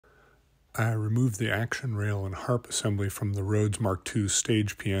I removed the action rail and harp assembly from the Rhodes Mark II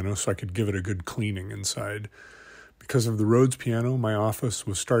stage piano so I could give it a good cleaning inside. Because of the Rhodes piano, my office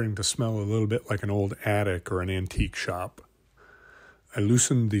was starting to smell a little bit like an old attic or an antique shop. I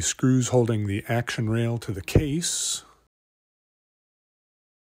loosened the screws holding the action rail to the case.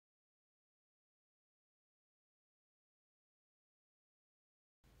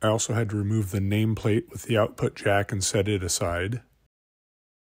 I also had to remove the nameplate with the output jack and set it aside.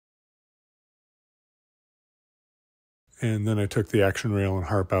 And then I took the action rail and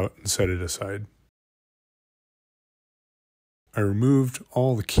harp out and set it aside. I removed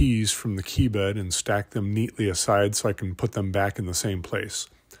all the keys from the key bed and stacked them neatly aside so I can put them back in the same place.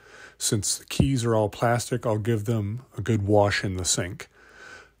 Since the keys are all plastic, I'll give them a good wash in the sink.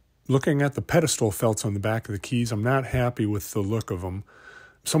 Looking at the pedestal felts on the back of the keys, I'm not happy with the look of them.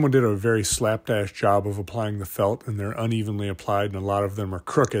 Someone did a very slapdash job of applying the felt, and they're unevenly applied, and a lot of them are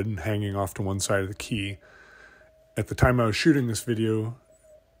crooked and hanging off to one side of the key. At the time I was shooting this video,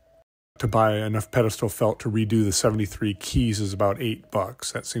 to buy enough pedestal felt to redo the 73 keys is about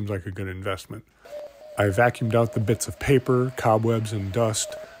 $8. That seems like a good investment. I vacuumed out the bits of paper, cobwebs, and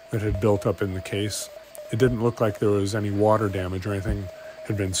dust that had built up in the case. It didn't look like there was any water damage or anything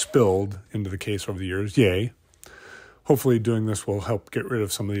had been spilled into the case over the years. Yay. Hopefully doing this will help get rid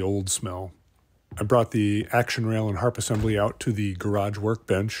of some of the old smell. I brought the action rail and harp assembly out to the garage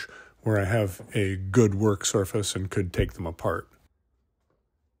workbench where I have a good work surface and could take them apart.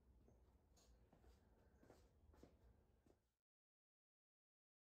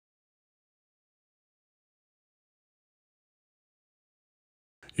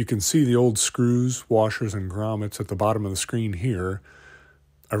 You can see the old screws, washers, and grommets at the bottom of the screen here.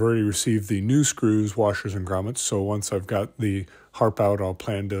 I've already received the new screws, washers, and grommets, so once I've got the harp out, I'll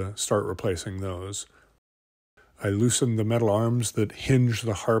plan to start replacing those. I loosened the metal arms that hinge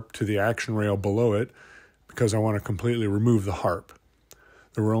the harp to the action rail below it because I want to completely remove the harp.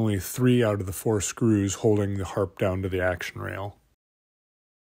 There were only 3 out of the 4 screws holding the harp down to the action rail.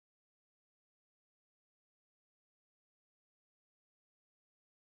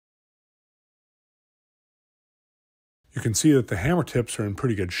 You can see that the hammer tips are in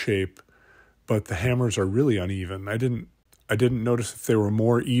pretty good shape, but the hammers are really uneven. I didn't notice if they were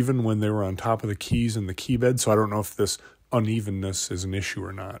more even when they were on top of the keys in the key bed, so I don't know if this unevenness is an issue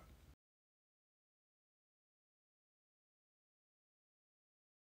or not.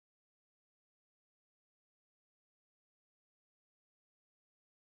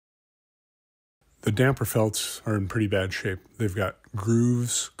 The damper felts are in pretty bad shape. They've got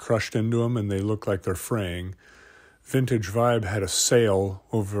grooves crushed into them and they look like they're fraying. Vintage Vibe had a sale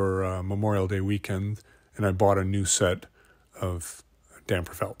over Memorial Day weekend, and I bought a new set of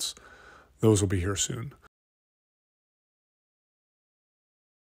damper felts. Those will be here soon.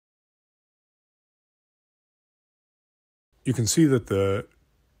 You can see that the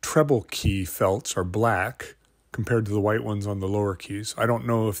treble key felts are black compared to the white ones on the lower keys. I don't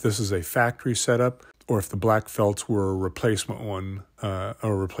know if this is a factory setup or if the black felts were a replacement one, a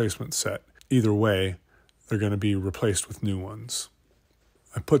replacement set. Either way, they're going to be replaced with new ones.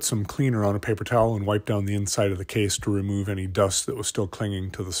 I put some cleaner on a paper towel and wiped down the inside of the case to remove any dust that was still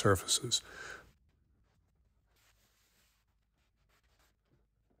clinging to the surfaces.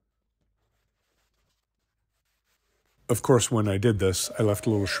 Of course, when I did this, I left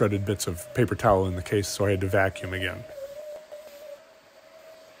little shredded bits of paper towel in the case, so I had to vacuum again.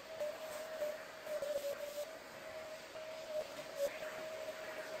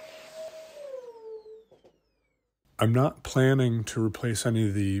 I'm not planning to replace any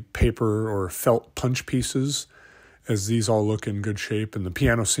of the paper or felt punch pieces, as these all look in good shape, and the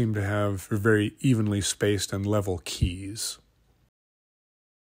piano seemed to have very evenly spaced and level keys.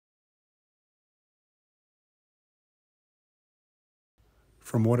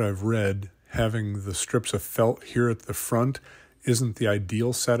 From what I've read, having the strips of felt here at the front isn't the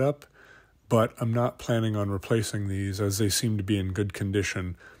ideal setup, but I'm not planning on replacing these as they seem to be in good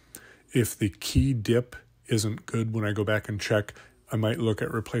condition. If the key dip isn't good when I go back and check, I might look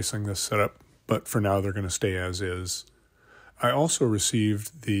at replacing this setup, but for now they're going to stay as is. I also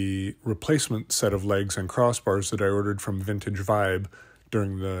received the replacement set of legs and crossbars that I ordered from Vintage Vibe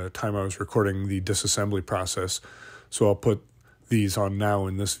during the time I was recording the disassembly process, so I'll put these on now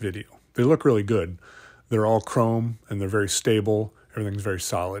in this video. They look really good. They're all chrome and they're very stable. Everything's very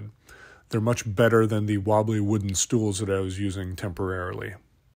solid. They're much better than the wobbly wooden stools that I was using temporarily.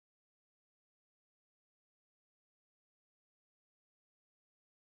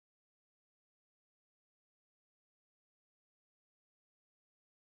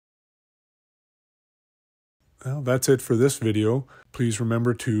 Well, that's it for this video. Please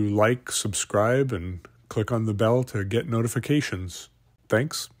remember to like, subscribe, and click on the bell to get notifications.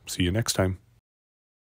 Thanks. See you next time.